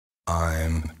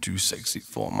I'm too sexy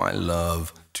for my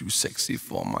love, too sexy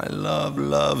for my love,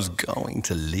 love's going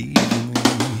to leave me.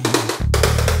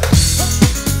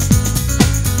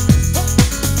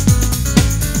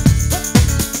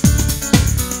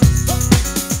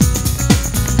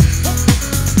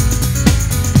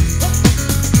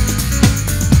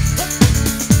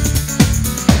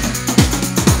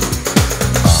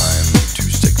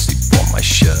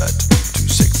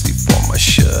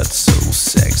 So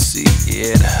sexy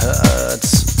it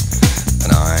hurts,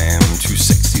 and I'm too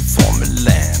sexy for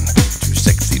Milan, too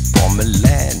sexy for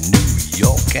Milan, New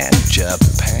York and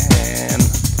Japan.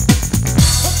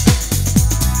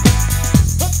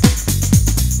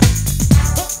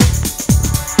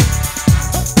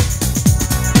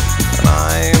 And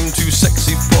I'm too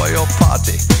sexy for your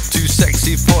party, too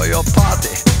sexy for your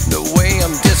party, no way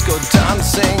I'm disco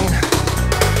dancing.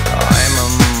 I'm a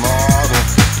model,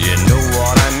 you know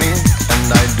what I mean,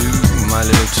 and I do my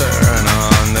little turn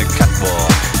on the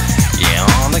catwalk. Yeah,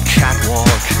 on the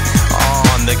catwalk,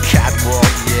 on the catwalk.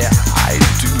 Yeah, I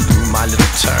do my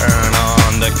little turn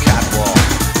on the catwalk.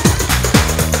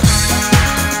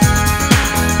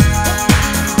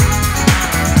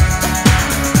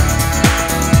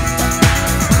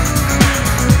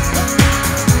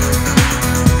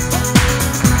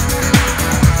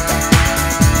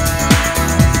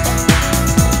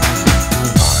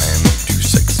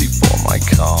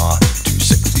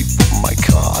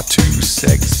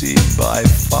 Sexy by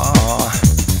far,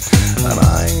 and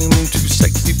I'm too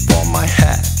sexy for my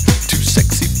hat, too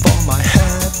sexy for my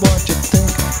hat. What you think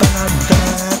about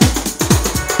that?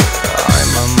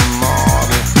 I'm a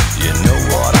model, you know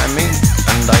what I mean,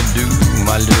 and I do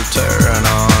my little turn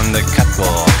on the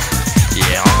catwalk.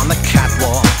 Yeah, on the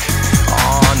catwalk,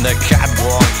 on the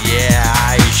catwalk. Yeah,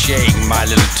 I shake my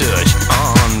little tush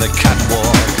on the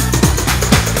catwalk.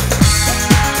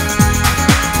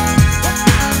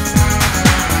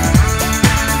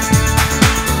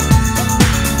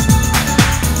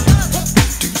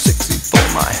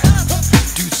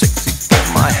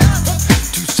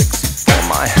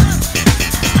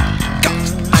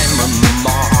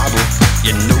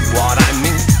 You know what I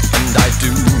mean, and I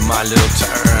do my little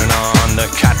turn on the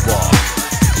catwalk.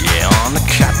 Yeah, on the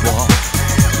catwalk.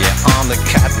 Yeah, on the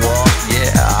catwalk.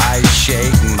 Yeah, I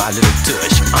shake my little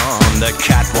tush on the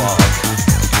catwalk.